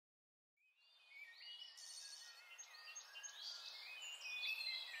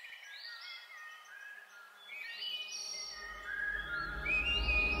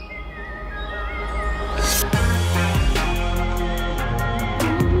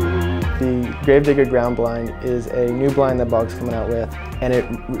The Gravedigger ground blind is a new blind that BOG's coming out with, and it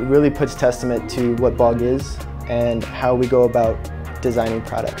really puts testament to what BOG is and how we go about designing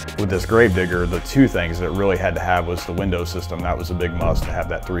products. With this Gravedigger, the two things that it really had to have was the window system. That was a big must, to have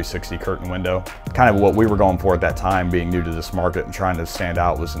that 360 curtain window. Kind of what we were going for at that time, being new to this market and trying to stand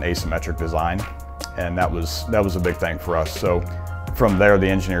out, was an asymmetric design, and that was a big thing for us. So from there, the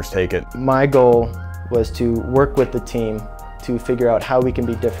engineers take it. My goal was to work with the team to figure out how we can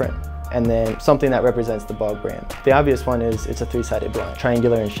be different, and then something that represents the BOG brand. The obvious one is it's a three-sided blind,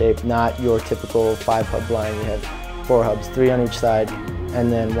 triangular in shape, not your typical 5-hub blind. You have 4 hubs, 3 on each side,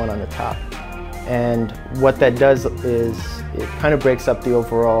 and then 1 on the top. And what that does is it kind of breaks up the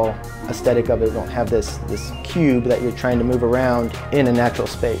overall aesthetic of it. You don't have this cube that you're trying to move around in a natural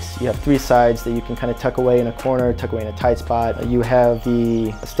space. You have 3 sides that you can kind of tuck away in a corner, tuck away in a tight spot. You have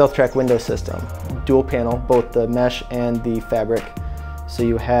the Stealth Track window system, dual panel, both the mesh and the fabric. So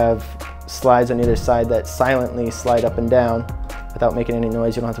you have slides on either side that silently slide up and down without making any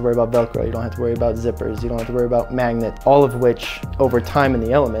noise. You don't have to worry about Velcro, you don't have to worry about zippers, you don't have to worry about magnets, all of which over time in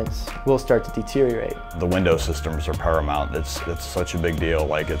the elements will start to deteriorate. The window systems are paramount. It's such a big deal.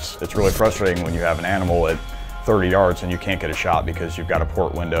 Like it's really frustrating when you have an animal at 30 yards and you can't get a shot because you've got a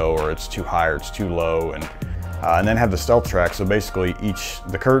port window, or it's too high or it's too low, and then have the Stealth Track. So basically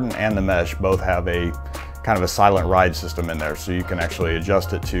the curtain and the mesh both have a kind of a silent ride system in there, so you can actually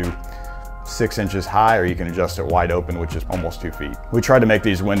adjust it to 6 inches high, or you can adjust it wide open, which is almost 2 feet. We tried to make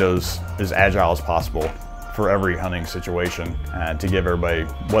these windows as agile as possible for every hunting situation, and to give everybody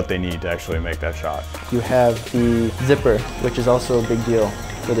what they need to actually make that shot. You have the zipper, which is also a big deal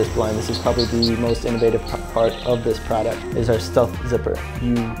for this blind. This is probably the most innovative part of this product, is our stealth zipper.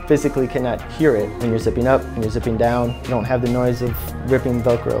 You physically cannot hear it when you're zipping up and you're zipping down. You don't have the noise of ripping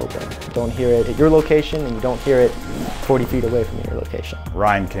Velcro open. You don't hear it at your location, and you don't hear it 40 feet away from your location.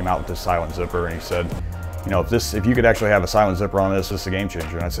 Ryan came out with this silent zipper, and he said, you know, if you could actually have a silent zipper on this is a game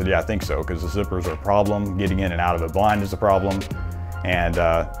changer. And I said, yeah, I think so, because the zippers are a problem. Getting in and out of a blind is a problem.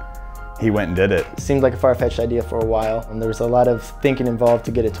 And he went and did it. It seemed like a far-fetched idea for a while, and there was a lot of thinking involved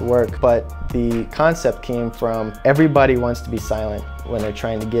to get it to work. But the concept came from everybody wants to be silent when they're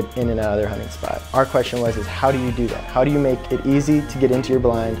trying to get in and out of their hunting spot. Our question was, how do you do that? How do you make it easy to get into your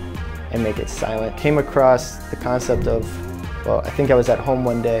blind and make it silent? Came across the concept of, well, I think I was at home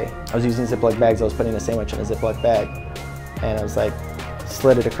one day. I was using Ziploc bags. I was putting a sandwich in a Ziploc bag, and I was like,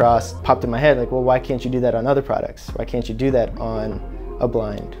 slid it across, popped in my head, like, well, why can't you do that on other products? Why can't you do that on a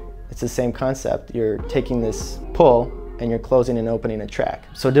blind? It's the same concept. You're taking this pull and you're closing and opening a track.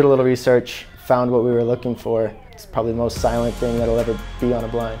 So I did a little research, found what we were looking for. It's probably the most silent thing that'll ever be on a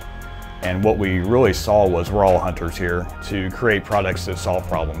blind. And what we really saw was, we're all hunters here, to create products that solve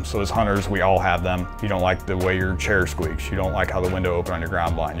problems. So as hunters, we all have them. You don't like the way your chair squeaks. You don't like how the window opened on your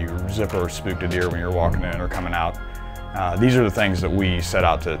ground blind. Your zipper spooked a deer when you're walking in or coming out. These are the things that we set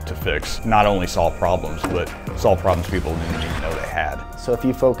out to fix. Not only solve problems, but solve problems people didn't even know they had. So if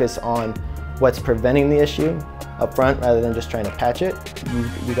you focus on what's preventing the issue up front rather than just trying to patch it,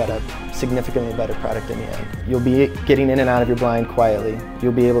 you got a significantly better product in the end. You'll be getting in and out of your blind quietly.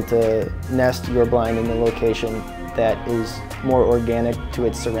 You'll be able to nest your blind in a location that is more organic to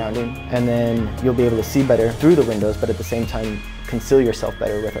its surrounding, and then you'll be able to see better through the windows, but at the same time conceal yourself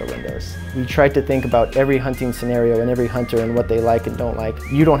better with our windows. We tried to think about every hunting scenario and every hunter and what they like and don't like.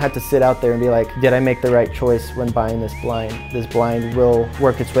 You don't have to sit out there and be like, did I make the right choice when buying this blind? This blind will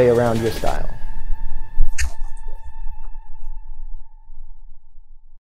work its way around your style.